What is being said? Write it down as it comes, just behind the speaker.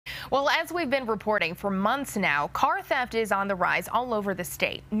Well, as we've been reporting for months now, car theft is on the rise all over the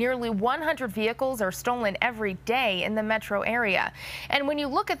state. Nearly 100 vehicles are stolen every day in the metro area. And when you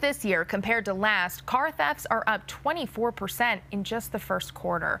look at this year compared to last, car thefts are up 24% in just the first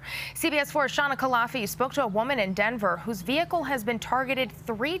quarter. CBS 4's Shauna Kalafi spoke to a woman in Denver whose vehicle has been targeted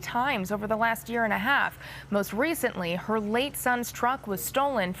 3 times over the last year and a half. Most recently, her late son's truck was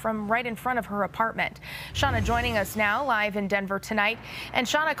stolen from right in front of her apartment. Shauna joining us now live in Denver tonight. And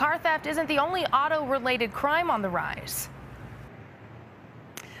Shauna, car theft isn't the only auto-related crime on the rise.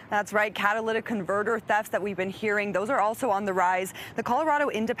 That's right. Catalytic converter thefts that we've been hearing, those are also on the rise. The Colorado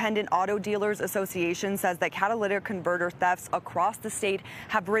Independent Auto Dealers Association says that catalytic converter thefts across the state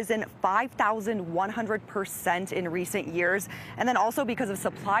have risen 5,100% in recent years. And then also because of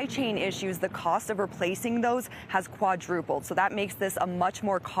supply chain issues, the cost of replacing those has quadrupled. So that makes this a much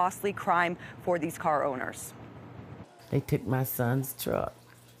more costly crime for these car owners. They took my son's truck.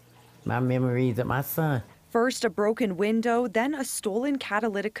 My memories of my son. First, a broken window, then a stolen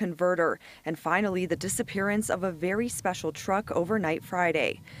catalytic converter, and finally the disappearance of a very special truck overnight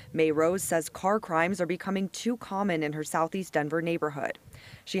Friday. May Rose says car crimes are becoming too common in her southeast Denver neighborhood.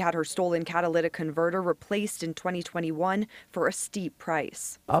 She had her stolen catalytic converter replaced in 2021 for a steep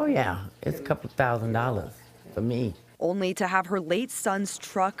price. Oh yeah, it's a couple $1,000s for me. Only to have her late son's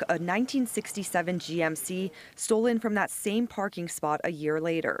truck, a 1967 GMC, stolen from that same parking spot a year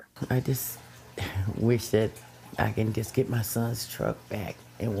later. I just wish that I can just get my son's truck back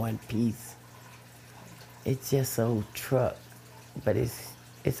in one piece. It's just an old truck, but it's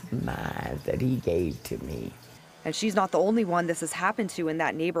mine that he gave to me. And she's not the only one this has happened to in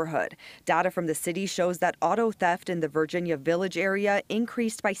that neighborhood. Data from the city shows that auto theft in the Virginia Village area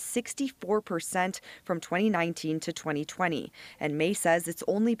increased by 64% from 2019 to 2020. And May says it's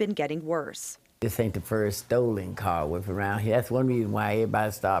only been getting worse. This ain't the first stolen car with around here. That's one reason why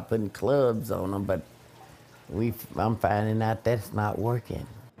everybody started putting clubs on them, but I'm finding out that's not working.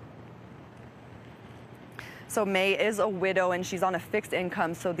 So May is a widow and she's on a fixed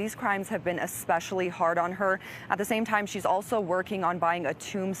income, so these crimes have been especially hard on her. At the same time, she's also working on buying a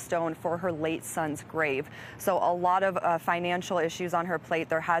tombstone for her late son's grave. So a lot of financial issues on her plate.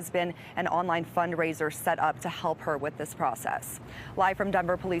 There has been an online fundraiser set up to help her with this process. Live from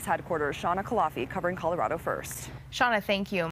Denver Police Headquarters, Shauna Kalafi covering Colorado First. Shauna, thank you.